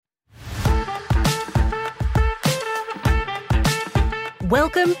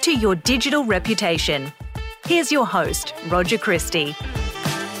Welcome to Your Digital Reputation. Here's your host, Roger Christie.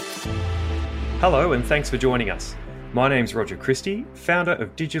 Hello and thanks for joining us. My name's Roger Christie, founder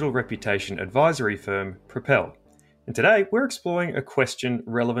of digital reputation advisory firm Propel. And today we're exploring a question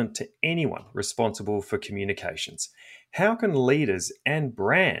relevant to anyone responsible for communications. How can leaders and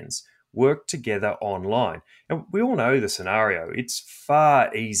brands work together online? And we all know the scenario. It's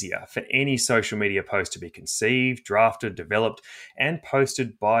far easier for any social media post to be conceived, drafted, developed, and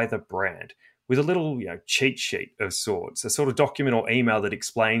posted by the brand with a little cheat sheet of sorts, a sort of document or email that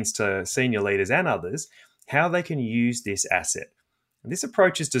explains to senior leaders and others how they can use this asset. And this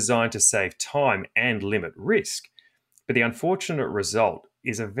approach is designed to save time and limit risk. But the unfortunate result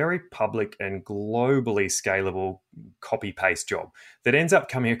is a very public and globally scalable copy-paste job that ends up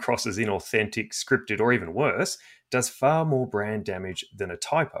coming across as inauthentic, scripted, or even worse, does far more brand damage than a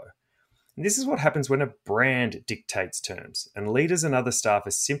typo. And this is what happens when a brand dictates terms, and leaders and other staff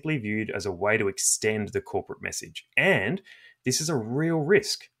are simply viewed as a way to extend the corporate message. And this is a real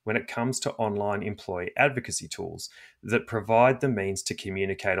risk when it comes to online employee advocacy tools that provide the means to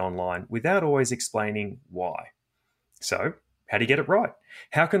communicate online without always explaining why. So, how do you get it right?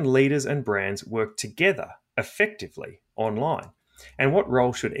 How can leaders and brands work together effectively online? And what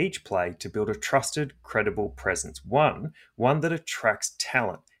role should each play to build a trusted, credible presence? One that attracts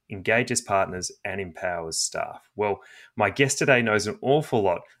talent, engages partners, and empowers staff. Well, my guest today knows an awful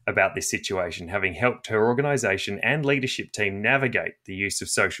lot about this situation, having helped her organisation and leadership team navigate the use of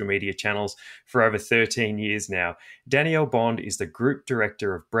social media channels for over 13 years now. Danielle Bond is the Group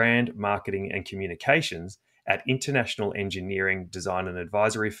Director of Brand, Marketing and Communications at international engineering, design and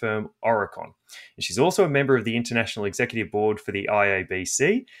advisory firm Aurecon. And she's also a member of the International Executive Board for the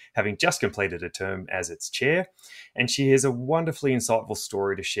IABC, having just completed a term as its chair. And she has a wonderfully insightful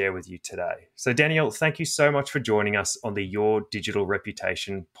story to share with you today. So Danielle, thank you so much for joining us on the Your Digital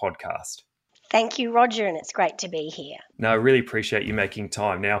Reputation podcast. Thank you, Roger, and it's great to be here. No, I really appreciate you making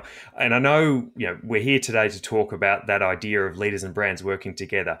time. Now, and I know, we're here today to talk about that idea of leaders and brands working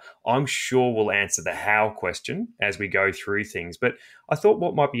together. I'm sure we'll answer the how question as we go through things. But I thought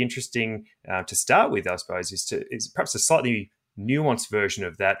what might be interesting to start with, I suppose, is perhaps a slightly nuanced version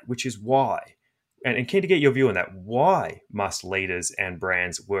of that, which is why. And keen to get your view on that. Why must leaders and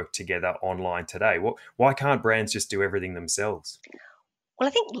brands work together online today? Why can't brands just do everything themselves? Well,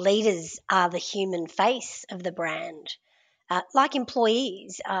 I think leaders are the human face of the brand. Like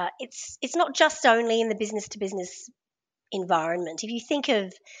employees, it's not just only in the business-to-business environment. If you think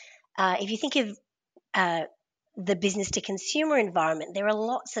of the business-to-consumer environment, there are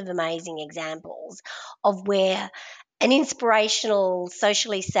lots of amazing examples of where an inspirational,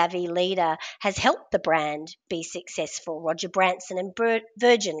 socially savvy leader has helped the brand be successful. Roger Branson and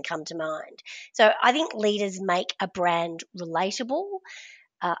Virgin come to mind. So I think leaders make a brand relatable.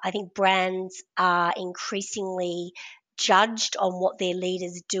 I think brands are increasingly judged on what their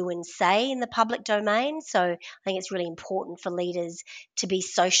leaders do and say in the public domain. So I think it's really important for leaders to be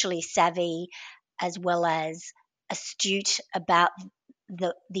socially savvy as well as astute about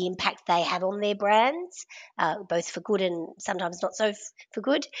the impact they have on their brands, both for good and sometimes not so for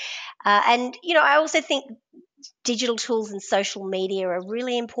good. I also think digital tools and social media are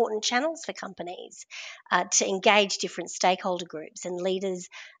really important channels for companies to engage different stakeholder groups, and leaders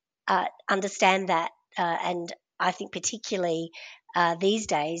understand that. And I think particularly these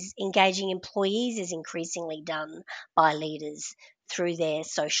days, engaging employees is increasingly done by leaders through their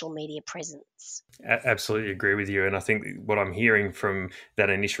social media presence. Absolutely agree with you. And I think what I'm hearing from that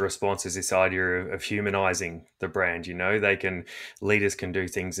initial response is this idea of humanizing the brand. Leaders can do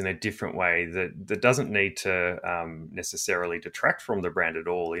things in a different way that doesn't need to necessarily detract from the brand at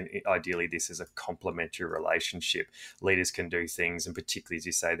all. Ideally, this is a complementary relationship. Leaders can do things, and particularly, as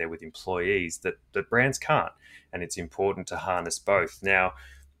you say there, with employees that brands can't. And it's important to harness both. Now,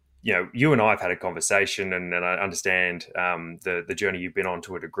 you and I have had a conversation, and I understand the journey you've been on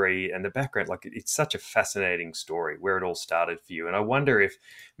to a degree and the background. It's such a fascinating story where it all started for you. And I wonder if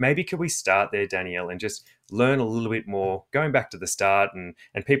maybe could we start there, Danielle, and just learn a little bit more, going back to the start, and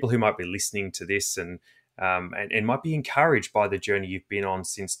people who might be listening to this and might be encouraged by the journey you've been on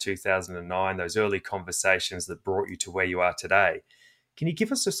since 2009, those early conversations that brought you to where you are today. Can you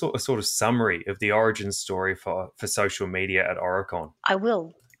give us a sort of summary of the origin story for social media at Aurecon? I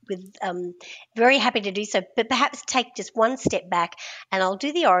will. Very happy to do so, but perhaps take just one step back, and I'll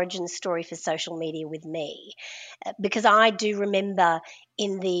do the origin story for social media with me, because I do remember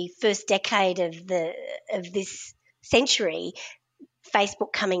in the first decade of this century,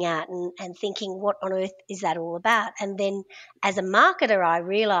 Facebook coming out and thinking, what on earth is that all about? And then as a marketer, I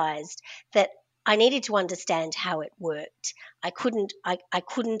realized that I needed to understand how it worked. I couldn't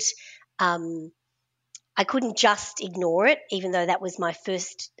um, I couldn't just ignore it, even though that was my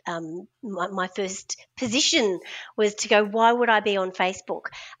first my first position was to go, why would I be on Facebook?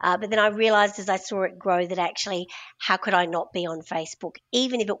 But then I realised as I saw it grow that actually, how could I not be on Facebook,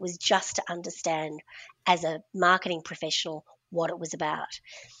 even if it was just to understand as a marketing professional what it was about.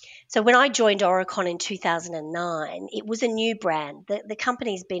 So when I joined Aurecon in 2009, it was a new brand. The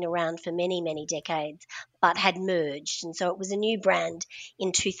company's been around for many, many decades, but had merged. And so it was a new brand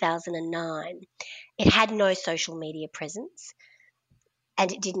in 2009. It had no social media presence,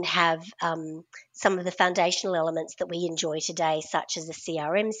 and it didn't have some of the foundational elements that we enjoy today, such as a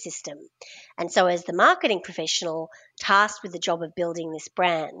CRM system. And so as the marketing professional tasked with the job of building this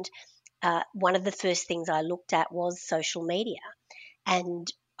brand, one of the first things I looked at was social media. And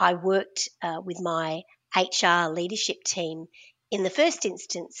I worked with my HR leadership team in the first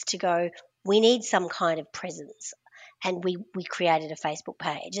instance to go, we need some kind of presence. And we created a Facebook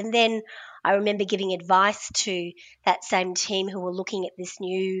page. And then I remember giving advice to that same team who were looking at this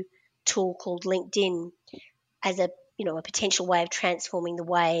new tool called LinkedIn as a potential way of transforming the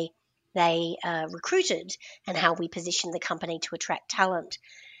way they recruited and how we positioned the company to attract talent.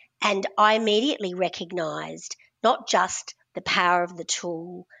 And I immediately recognized not just the power of the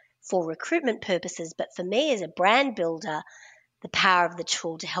tool for recruitment purposes, but for me as a brand builder, the power of the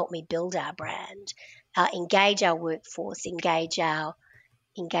tool to help me build our brand, engage our workforce, engage our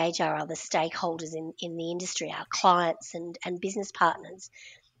other stakeholders in the industry, our clients and business partners.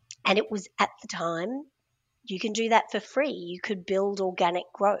 And it was at the time, you can do that for free. You could build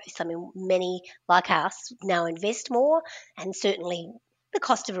organic growth. I mean, many like us now invest more, and certainly the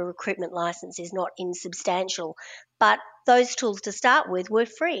cost of a recruitment license is not insubstantial, but those tools to start with were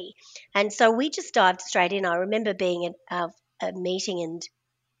free. And so we just dived straight in. I remember being at a meeting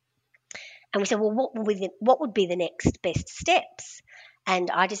and we said, well, what would be the next best steps?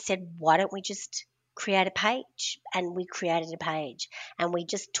 And I just said, why don't we just create a page? And we created a page, and we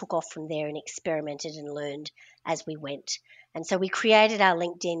just took off from there and experimented and learned as we went. And so we created our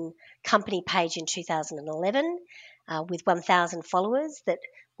LinkedIn company page in 2011 with 1,000 followers that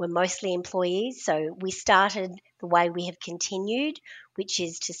were mostly employees. So we started the way we have continued, which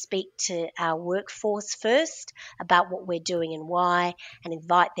is to speak to our workforce first about what we're doing and why, and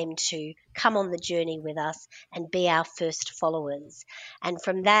invite them to come on the journey with us and be our first followers. And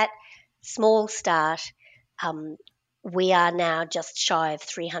from that small start, we are now just shy of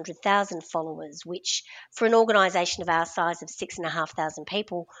 300,000 followers, which for an organisation of our size of 6,500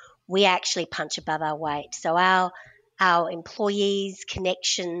 people, we actually punch above our weight. So our employees,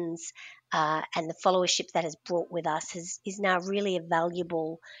 connections, and the followership that has brought with us is now really a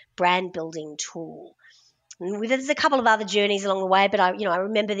valuable brand building tool. And there's a couple of other journeys along the way, but I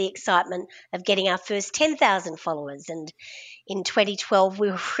remember the excitement of getting our first 10,000 followers. And in 2012,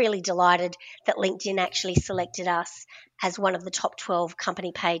 we were really delighted that LinkedIn actually selected us as one of the top 12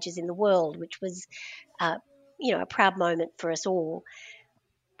 company pages in the world, which was, a proud moment for us all.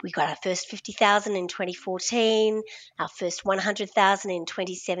 We got our first 50,000 in 2014, our first 100,000 in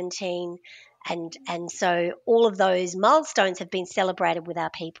 2017. And so all of those milestones have been celebrated with our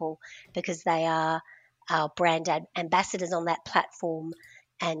people because they are our brand ambassadors on that platform.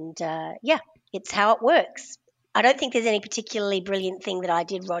 And it's how it works. I don't think there's any particularly brilliant thing that I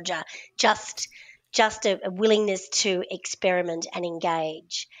did, Roger, just a willingness to experiment and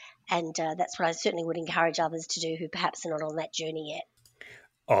engage. And that's what I certainly would encourage others to do who perhaps are not on that journey yet.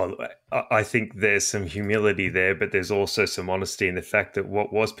 Oh, I think there's some humility there, but there's also some honesty in the fact that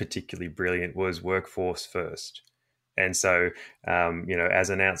what was particularly brilliant was workforce first. And so, as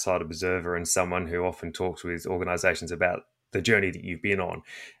an outside observer and someone who often talks with organizations about the journey that you've been on,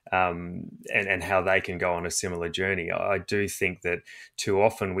 and how they can go on a similar journey, I do think that too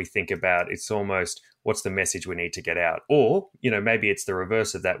often we think about it's almost what's the message we need to get out? Or, maybe it's the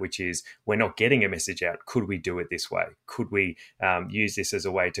reverse of that, which is we're not getting a message out. Could we do it this way? Could we use this as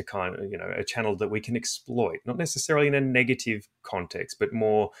a way to kind of, a channel that we can exploit, not necessarily in a negative context, but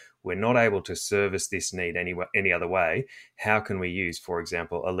more we're not able to service this need any other way. How can we use, for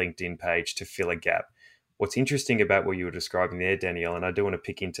example, a LinkedIn page to fill a gap? What's interesting about what you were describing there, Danielle, and I do want to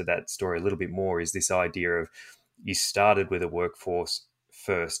pick into that story a little bit more, is this idea of you started with a workforce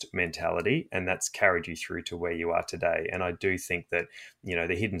first mentality, and that's carried you through to where you are today. And I do think that,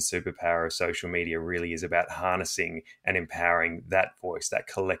 the hidden superpower of social media really is about harnessing and empowering that voice, that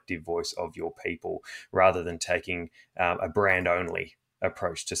collective voice of your people, rather than taking a brand only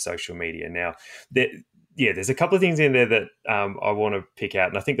approach to social media. Now, Yeah, there's a couple of things in there that I want to pick out.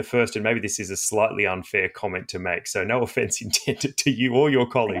 And I think the first, and maybe this is a slightly unfair comment to make, so no offense intended to you or your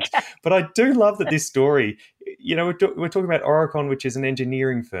colleagues, but I do love that this story, we're talking about Aurecon, which is an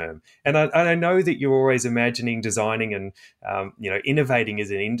engineering firm. And I know that you're always imagining, designing, and, innovating as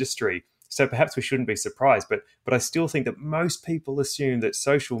an industry. So perhaps we shouldn't be surprised. But I still think that most people assume that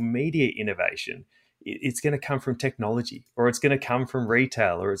social media innovation, it's going to come from technology, or it's going to come from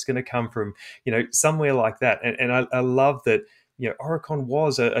retail, or it's going to come from somewhere like that. And I love that Aurecon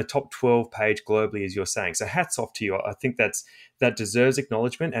was a top 12 page globally, as you're saying. So hats off to you. I think that deserves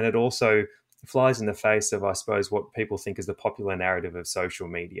acknowledgement, and it also flies in the face of, I suppose, what people think is the popular narrative of social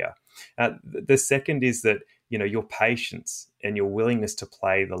media. The second is that your patience and your willingness to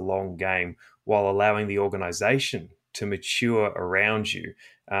play the long game while allowing the organization to mature around you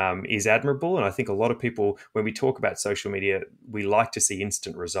is admirable. And I think a lot of people, when we talk about social media, we like to see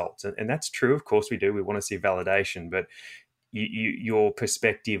instant results. And that's true. Of course we do. We want to see validation. But your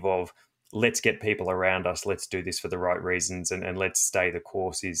perspective of, let's get people around us, let's do this for the right reasons, and let's stay the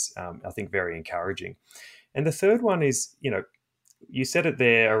course is, I think, very encouraging. And the third one is, you said it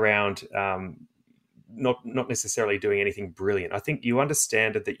there around not necessarily doing anything brilliant. I think you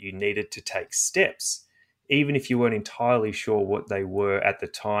understand that you needed to take steps, even if you weren't entirely sure what they were at the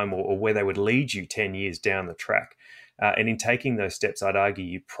time, or where they would lead you 10 years down the track. And in taking those steps, I'd argue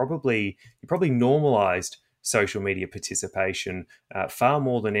you probably normalized social media participation far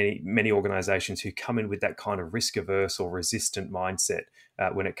more than many organizations who come in with that kind of risk-averse or resistant mindset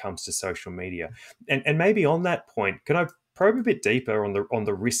when it comes to social media. And maybe on that point, can I probe a bit deeper on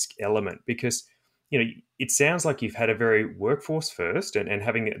the risk element? Because it sounds like you've had a very workforce first and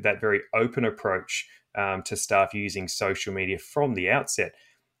having that very open approach to staff using social media from the outset.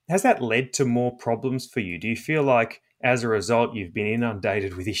 Has that led to more problems for you? Do you feel like, as a result, you've been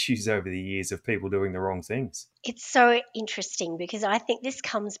inundated with issues over the years of people doing the wrong things? It's so interesting because I think this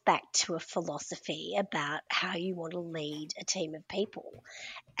comes back to a philosophy about how you want to lead a team of people.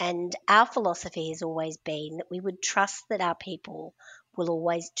 And our philosophy has always been that we would trust that our people will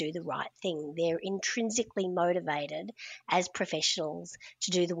always do the right thing. They're intrinsically motivated as professionals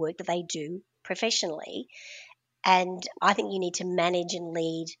to do the work that they do professionally. And I think you need to manage and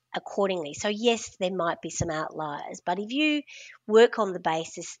lead accordingly. So, yes, there might be some outliers, but if you work on the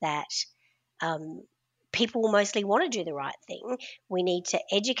basis that um, people will mostly want to do the right thing, we need to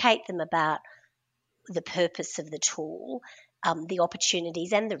educate them about the purpose of the tool, the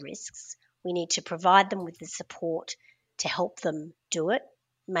opportunities and the risks. We need to provide them with the support to help them do it,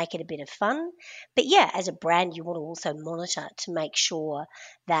 make it a bit of fun. But yeah, as a brand, you want to also monitor to make sure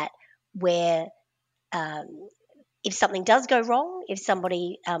that where if something does go wrong, if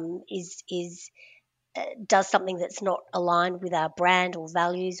somebody is does something that's not aligned with our brand or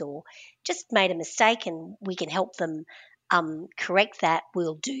values, or just made a mistake and we can help them correct that,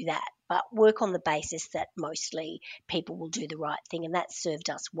 we'll do that. But work on the basis that mostly people will do the right thing, and that's served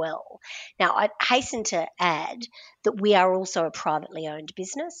us well. Now, I hasten to add that we are also a privately owned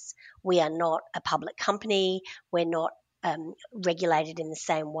business. We are not a public company. We're not regulated in the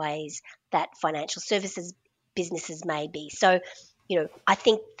same ways that financial services businesses may be. So, I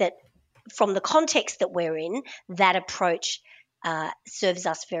think that from the context that we're in, that approach serves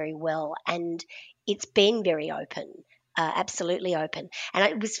us very well, and it's been very open, absolutely open. And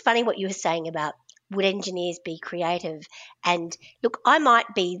it was funny what you were saying about, would engineers be creative? And look, I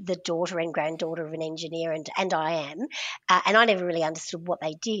might be the daughter and granddaughter of an engineer, and I am, and I never really understood what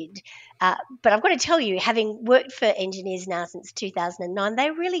they did. But I've got to tell you, having worked for engineers now since 2009,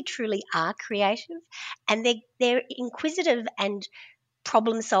 they really truly are creative, and they're inquisitive and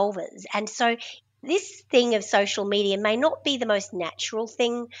problem solvers. And so this thing of social media may not be the most natural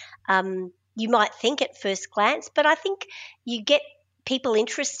thing you might think at first glance, but I think you get people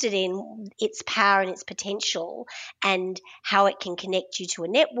interested in its power and its potential, and how it can connect you to a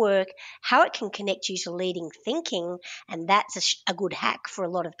network, how it can connect you to leading thinking. And that's a good hack for a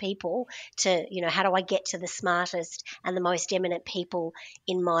lot of people to, how do I get to the smartest and the most eminent people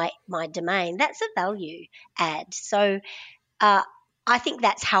in my domain? That's a value add. So I think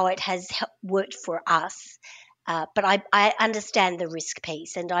that's how it has worked for us. But I understand the risk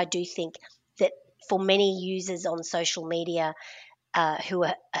piece, and I do think that for many users on social media who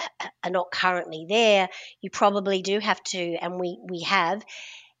are not currently there, you probably do have to, and we have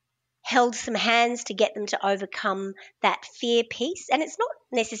held some hands to get them to overcome that fear piece. And it's not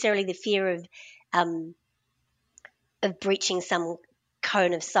necessarily the fear of breaching some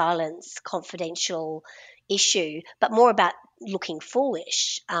cone of silence, confidential issue, but more about looking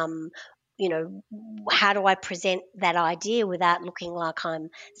foolish. how do I present that idea without looking like I'm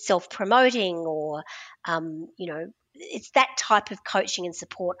self-promoting or, it's that type of coaching and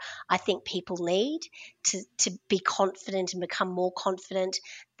support I think people need to be confident and become more confident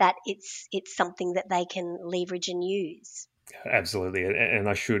that it's something that they can leverage and use. Absolutely. And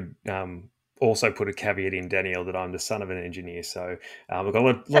I should also put a caveat in, Danielle, that I'm the son of an engineer. So I've got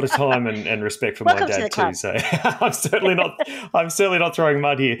a lot of time and respect for my Welcome to the dad club. too. So I'm certainly not throwing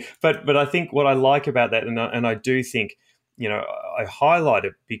mud here. But I think what I like about that, and I do think, I highlight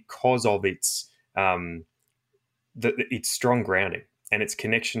it because of its strong grounding and its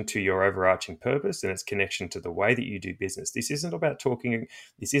connection to your overarching purpose and its connection to the way that you do business. This isn't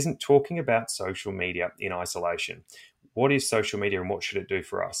talking about social media in isolation. What is social media and what should it do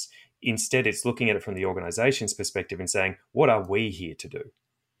for us? Instead, it's looking at it from the organization's perspective and saying, what are we here to do?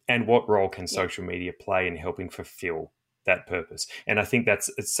 And what role can social media play in helping fulfill that purpose? And I think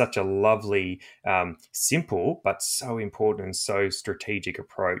it's such a lovely, simple, but so important and so strategic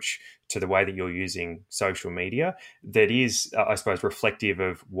approach to the way that you're using social media that is, I suppose, reflective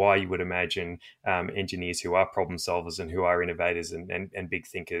of why you would imagine engineers who are problem solvers and who are innovators and big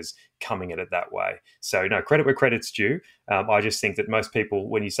thinkers coming at it that way. So no, credit where credit's due. I just think that most people,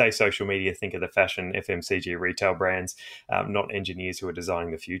 when you say social media, think of the fashion, FMCG, retail brands, not engineers who are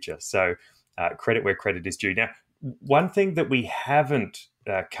designing the future. So credit where credit is due. Now, one thing that we haven't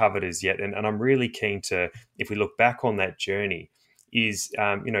covered as yet, and I'm really keen to, if we look back on that journey, is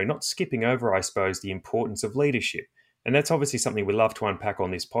not skipping over, I suppose, the importance of leadership. And that's obviously something we love to unpack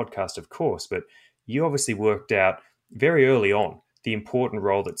on this podcast, of course, but you obviously worked out very early on the important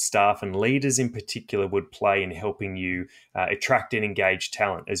role that staff and leaders in particular would play in helping you attract and engage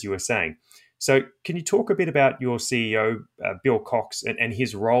talent, as you were saying. So can you talk a bit about your CEO, Bill Cox, and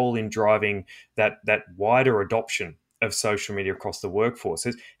his role in driving that wider adoption of social media across the workforce?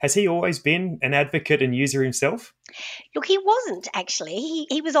 Has he always been an advocate and user himself? Look, he wasn't actually.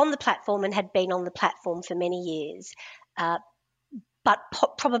 He was on the platform and had been on the platform for many years. But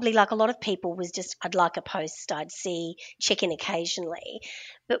probably like a lot of people was just, I'd like a post, I'd check in occasionally.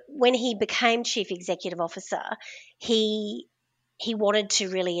 But when he became Chief Executive Officer, he wanted to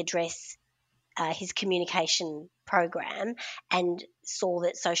really address his communication program and saw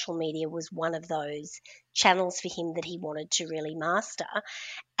that social media was one of those channels for him that he wanted to really master.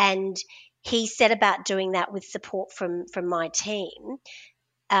 And he set about doing that with support from my team,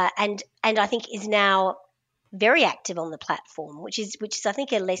 and I think is now very active on the platform, which is I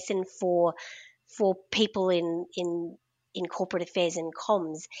think a lesson for people in corporate affairs and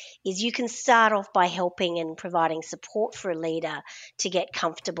comms, is you can start off by helping and providing support for a leader to get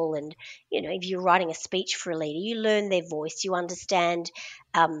comfortable. And if you're writing a speech for a leader, you learn their voice, you understand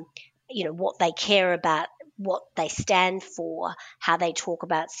what they care about, what they stand for, how they talk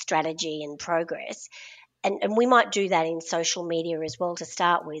about strategy and progress. And we might do that in social media as well to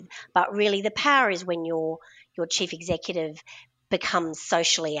start with. But really the power is when your chief executive becomes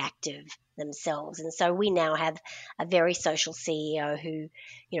socially active themselves. And so we now have a very social CEO who,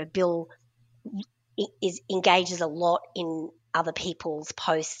 Bill engages a lot in other people's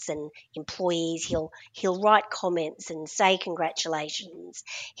posts and employees. He'll write comments and say congratulations.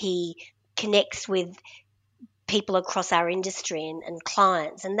 He connects with people across our industry and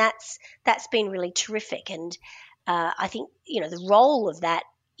clients, and that's been really terrific. And I think the role of that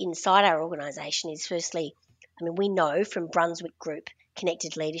inside our organisation is, firstly, we know from Brunswick Group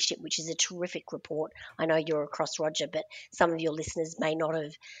Connected Leadership, which is a terrific report. I know you're across, Roger, but some of your listeners may not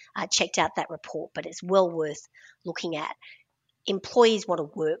have checked out that report, but it's well worth looking at. Employees want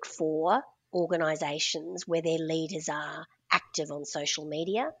to work for organisations where their leaders are active on social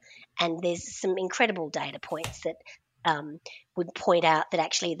media, and there's some incredible data points that would point out that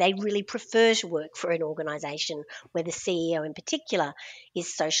actually they really prefer to work for an organisation where the CEO in particular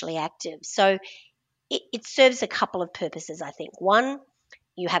is socially active. So it serves a couple of purposes, I think. One,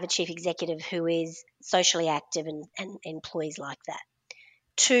 you have a chief executive who is socially active and employees like that.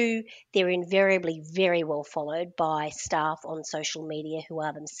 Two, they're invariably very well followed by staff on social media who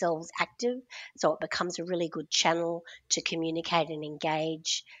are themselves active, so it becomes a really good channel to communicate and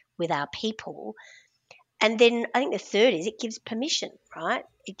engage with our people. And then I think the third is it gives permission, right?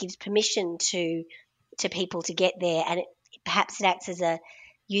 It gives permission to people to get there, and perhaps it acts as a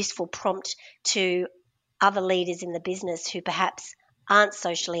useful prompt to other leaders in the business who perhaps aren't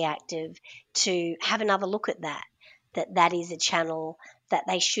socially active to have another look at that is a channel that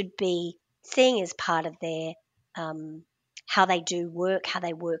they should be seeing as part of their how they do work, how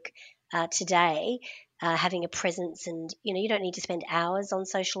they work today, having a presence. And you don't need to spend hours on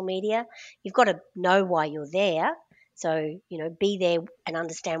social media. You've got to know why you're there, So, be there and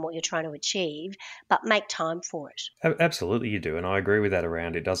understand what you're trying to achieve, but make time for it. Absolutely, you do. And I agree with that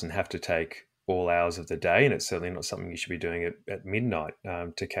around it doesn't have to take all hours of the day. And it's certainly not something you should be doing at midnight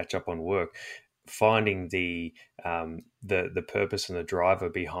to catch up on work. Finding the purpose and the driver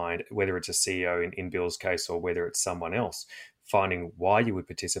behind, whether it's a CEO in Bill's case or whether it's someone else, finding why you would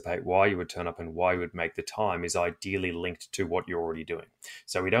participate, why you would turn up, and why you would make the time is ideally linked to what you're already doing.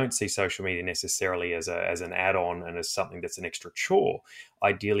 So we don't see social media necessarily as an add-on and as something that's an extra chore.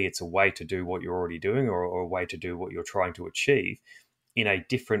 Ideally, it's a way to do what you're already doing, or a way to do what you're trying to achieve in a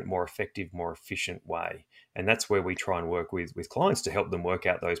different, more effective, more efficient way. And that's where we try and work with clients to help them work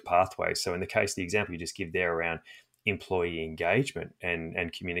out those pathways. So in the case, the example you just give there around employee engagement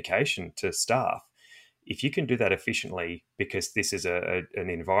and communication to staff, if you can do that efficiently, because this is an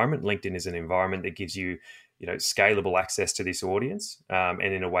environment, LinkedIn is an environment that gives you, scalable access to this audience, and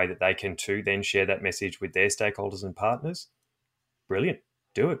in a way that they can too then share that message with their stakeholders and partners, brilliant.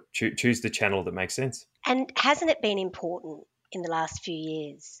 Do it. Choose the channel that makes sense. And hasn't it been important in the last few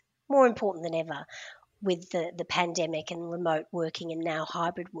years, more important than ever, with the pandemic and remote working and now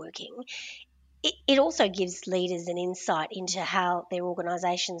hybrid working? It also gives leaders an insight into how their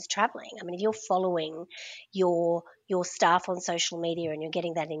organisation's travelling. I mean, if you're following your staff on social media and you're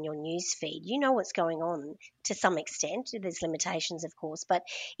getting that in your news feed, you know what's going on to some extent. There's limitations, of course, but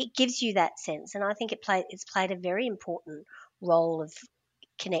it gives you that sense. And I think it's played a very important role of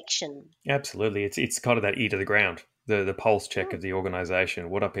connection. Absolutely. It's kind of that ear to the ground, the pulse check of the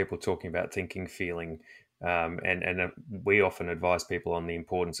organisation. What are people talking about, thinking, feeling? And we often advise people on the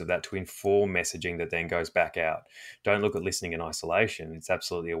importance of that to inform messaging that then goes back out. Don't look at listening in isolation. It's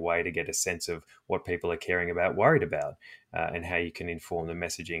absolutely a way to get a sense of what people are caring about, worried about, and how you can inform the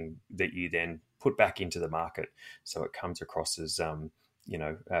messaging that you then put back into the market so it comes across as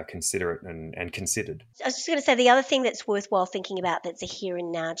considerate and considered. I was just going to say the other thing that's worthwhile thinking about that's a here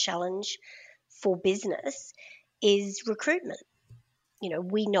and now challenge for business is recruitment.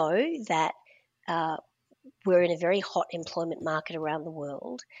 We know that we're in a very hot employment market around the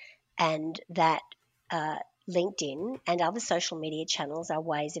world, and that LinkedIn and other social media channels are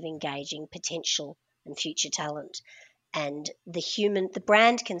ways of engaging potential and future talent. And the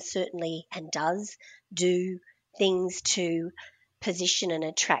brand can certainly and does do things to position and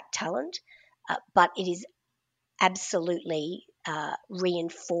attract talent, but it is absolutely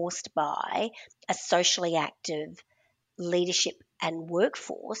reinforced by a socially active leadership and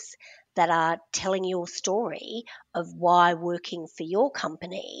workforce that are telling your story of why working for your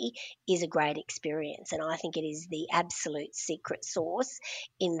company is a great experience. And I think it is the absolute secret sauce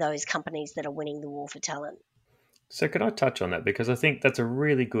in those companies that are winning the war for talent. So can I touch on that? Because I think that's a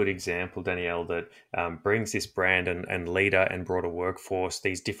really good example, Danielle, that brings this brand and leader and broader workforce,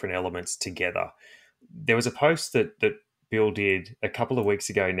 these different elements together. There was a post that Bill did a couple of weeks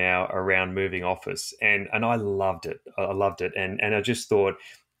ago now around moving office, and I loved it. I loved it, and I just thought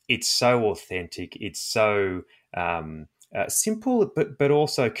it's so authentic. It's so simple, but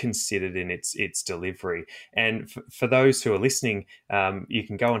also considered in its delivery. And for those who are listening, you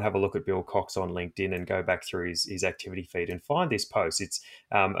can go and have a look at Bill Cox on LinkedIn and go back through his activity feed and find this post. It's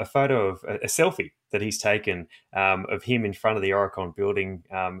a photo of a selfie that he's taken of him in front of the Aurecon building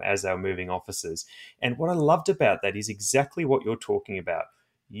as they were moving offices. And what I loved about that is exactly what you're talking about.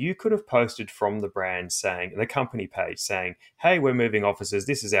 You could have posted from the brand saying, the company page saying, hey, we're moving offices.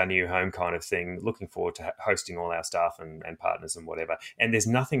 This is our new home kind of thing. Looking forward to hosting all our staff and partners and whatever. And there's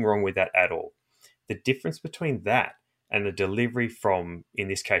nothing wrong with that at all. The difference between that and the delivery from, in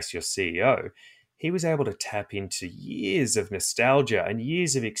this case, your CEO, he was able to tap into years of nostalgia and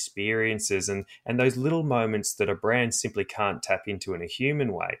years of experiences and those little moments that a brand simply can't tap into in a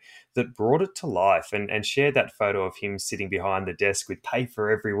human way, that brought it to life, and shared that photo of him sitting behind the desk with paper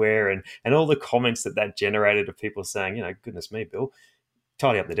everywhere and all the comments that generated of people saying, goodness me, Bill,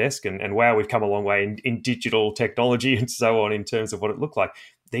 tidy up the desk and wow, we've come a long way in digital technology and so on in terms of what it looked like.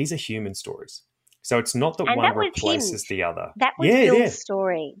 These are human stories. So it's not that one replaces the other. That was Bill's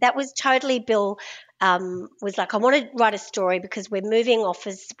story. That was totally Bill. Was like, I want to write a story because we're moving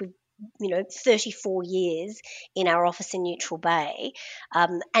office with 34 years in our office in Neutral Bay,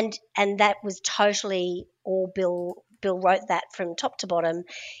 and that was totally all Bill. Bill wrote that from top to bottom.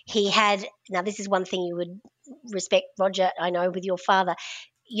 He had, now this is one thing you would respect, Roger, I know, with your father.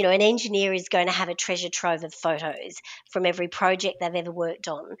 an engineer is going to have a treasure trove of photos from every project they've ever worked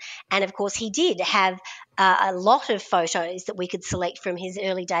on. And of course, he did have a lot of photos that we could select from his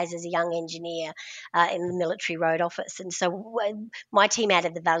early days as a young engineer in the military road office. And so my team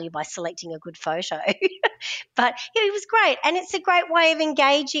added the value by selecting a good photo. But it was great. And it's a great way of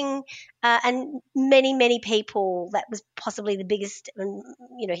engaging and many people. That was possibly the biggest,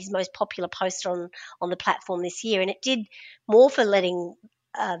 his most popular post on the platform this year. And it did more for letting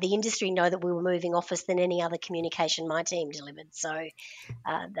the industry know that we were moving office than any other communication my team delivered. So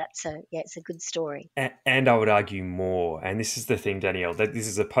it's a good story. And I would argue more. And this is the thing, Danielle, that this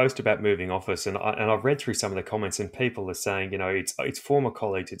is a post about moving office. And I've read through some of the comments, and people are saying, it's former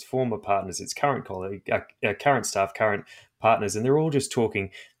colleagues, it's former partners, it's current colleague, current staff, current partners, and they're all just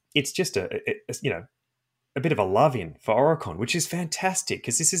talking. It's just a bit of a love-in for Aurecon, which is fantastic,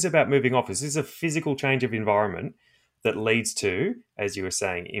 because this is about moving office. This is a physical change of environment that leads to, as you were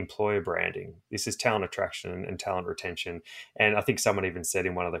saying, employer branding. This is talent attraction and talent retention. And I think someone even said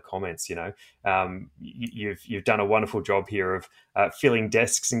in one of the comments, you've done a wonderful job here of filling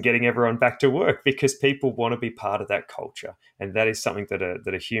desks and getting everyone back to work, because people want to be part of that culture. And that is something that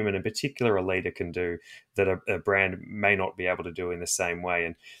a human, in particular a leader, can do that a brand may not be able to do in the same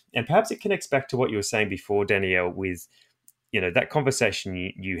way. And perhaps it connects back to what you were saying before, Danielle, with that conversation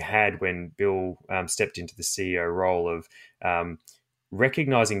you had when Bill stepped into the CEO role of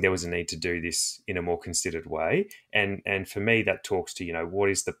recognizing there was a need to do this in a more considered way. And for me, that talks to, what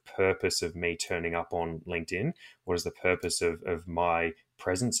is the purpose of me turning up on LinkedIn? What is the purpose of my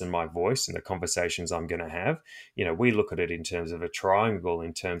presence and my voice and the conversations I'm going to have? We look at it in terms of a triangle,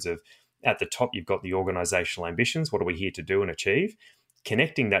 in terms of at the top, you've got the organizational ambitions. What are we here to do and achieve?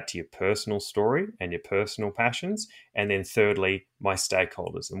 Connecting that to your personal story and your personal passions. And then thirdly, my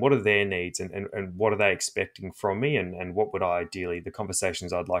stakeholders and what are their needs and what are they expecting from me, and what would I ideally, the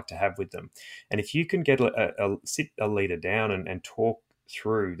conversations I'd like to have with them. And if you can get sit a leader down and talk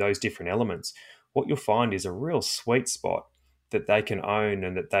through those different elements, what you'll find is a real sweet spot that they can own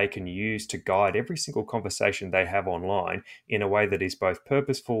and that they can use to guide every single conversation they have online in a way that is both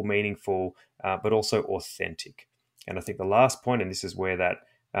purposeful, meaningful, but also authentic. And I think the last point, and this is where that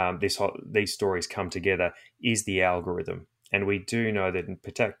these stories come together, is the algorithm. And we do know that, in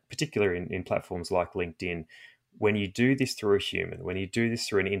particular in platforms like LinkedIn, when you do this through a human, when you do this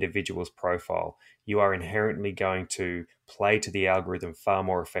through an individual's profile, you are inherently going to play to the algorithm far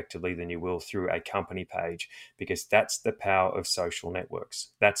more effectively than you will through a company page, because that's the power of social networks.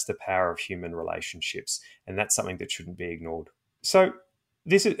 That's the power of human relationships. And that's something that shouldn't be ignored. So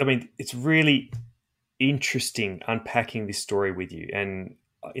it's really interesting unpacking this story with you, and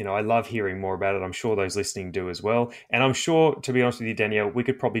I love hearing more about it. I'm sure those listening do as well, and I'm sure, to be honest with you, Danielle, we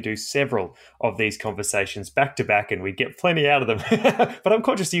could probably do several of these conversations back to back and we'd get plenty out of them. But I'm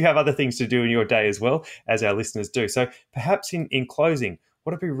conscious you have other things to do in your day as well, as our listeners do. So perhaps in closing,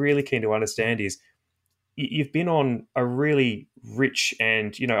 what I'd be really keen to understand is, you've been on a really rich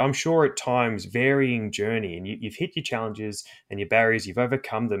and, I'm sure at times varying journey, and you've hit your challenges and your barriers, you've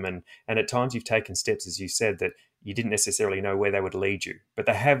overcome them. And at times you've taken steps, as you said, that you didn't necessarily know where they would lead you, but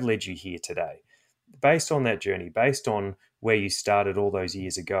they have led you here today. Based on that journey, based on where you started all those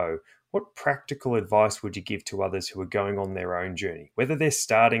years ago, what practical advice would you give to others who are going on their own journey, whether they're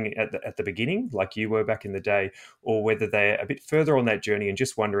starting at the beginning, like you were back in the day, or whether they're a bit further on that journey and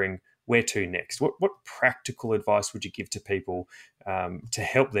just wondering where to next? What practical advice would you give to people to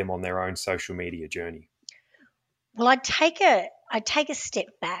help them on their own social media journey? Well, I'd take a step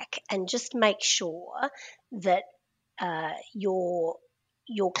back and just make sure that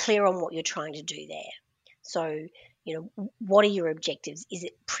you're clear on what you're trying to do there. So, what are your objectives? Is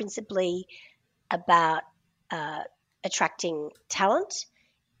it principally about attracting talent?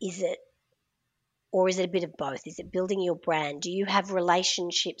 Is it a bit of both? Is it building your brand? Do you have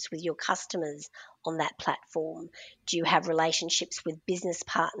relationships with your customers on that platform? Do you have relationships with business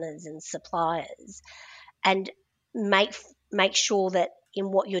partners and suppliers? And make sure that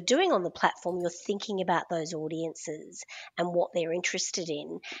in what you're doing on the platform, you're thinking about those audiences and what they're interested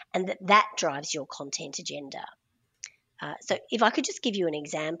in, and that drives your content agenda. So if I could just give you an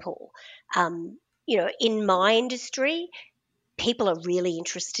example, in my industry, people are really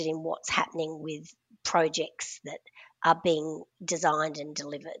interested in what's happening with projects that are being designed and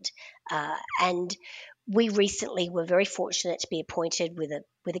delivered. And we recently were very fortunate to be appointed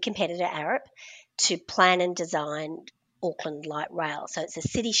with a competitor, Arup, to plan and design Auckland Light Rail. So it's a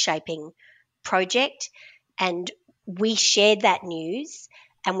city shaping project, and we shared that news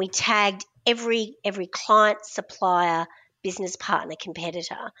and we tagged every client, supplier, business partner,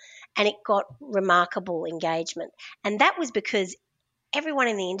 competitor, and it got remarkable engagement. And that was because everyone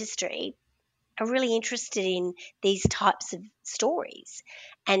in the industry are really interested in these types of stories.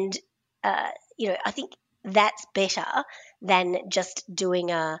 And, I think that's better than just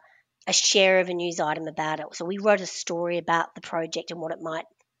doing a share of a news item about it. So we wrote a story about the project and what it might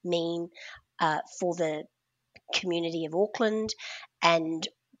mean for the community of Auckland, and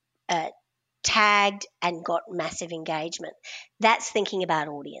tagged and got massive engagement. That's thinking about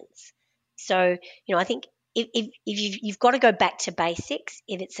audience. So, I think if you've got to go back to basics.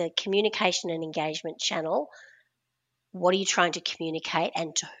 If it's a communication and engagement channel, what are you trying to communicate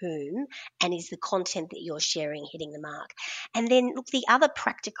and to whom? And is the content that you're sharing hitting the mark? And then, look, the other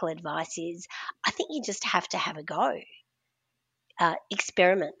practical advice is I think you just have to have a go.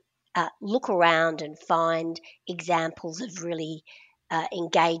 Experiment. Look around and find examples of really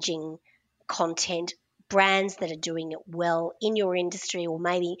engaging content, brands that are doing it well in your industry, or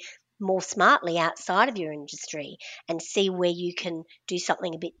maybe more smartly outside of your industry, and see where you can do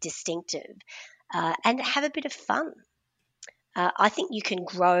something a bit distinctive and have a bit of fun. I think you can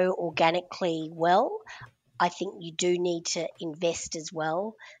grow organically well. I think you do need to invest as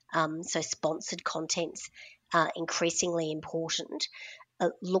well. So sponsored content's increasingly important.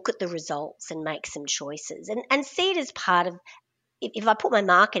 Look at the results and make some choices, and see it as part of, if I put my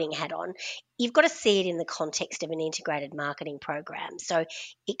marketing hat on, you've got to see it in the context of an integrated marketing program. So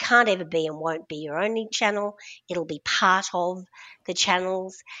it can't ever be and won't be your only channel. It'll be part of the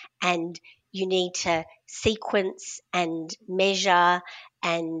channels, and you need to sequence and measure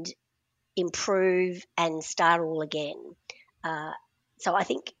and improve and start all again. So I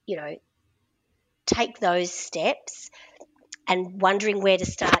think, take those steps. And wondering where to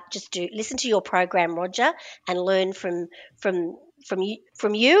start, just listen to your program, Roger, and learn from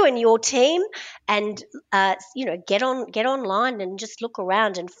you and your team, and get online and just look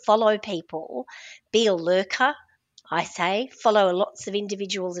around and follow people. Be a lurker, I say. Follow lots of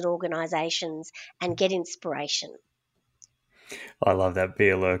individuals and organisations and get inspiration. I love that, be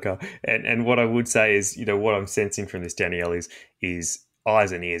a lurker. And what I would say is, what I'm sensing from this, Danielle, is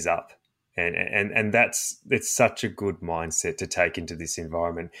eyes and ears up. And it's such a good mindset to take into this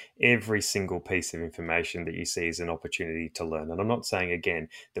environment. Every single piece of information that you see is an opportunity to learn. And I'm not saying, again,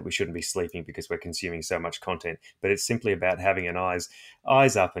 that we shouldn't be sleeping because we're consuming so much content, but it's simply about having an eyes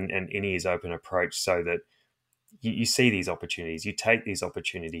up and ears open approach, so that you see these opportunities, you take these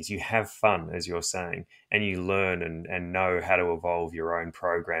opportunities, you have fun, as you're saying, and you learn and know how to evolve your own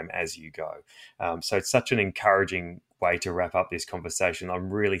program as you go. So it's such an encouraging way to wrap up this conversation. I'm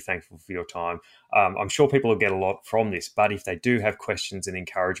really thankful for your time. I'm sure people will get a lot from this, but if they do have questions and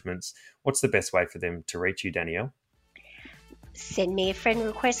encouragements, what's the best way for them to reach you, Danielle? Send me a friend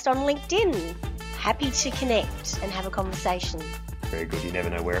request on LinkedIn. Happy to connect and have a conversation. Very good. You never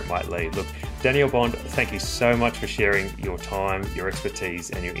know where it might lead. Look, Danielle Bond, thank you so much for sharing your time, your expertise,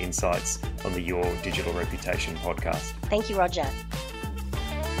 and your insights on the Your Digital Reputation podcast. Thank you, Roger.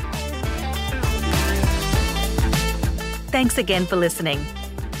 Thanks again for listening.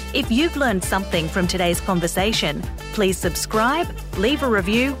 If you've learned something from today's conversation, please subscribe, leave a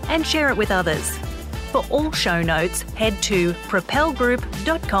review, and share it with others. For all show notes, head to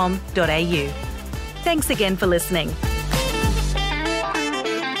propelgroup.com.au. Thanks again for listening.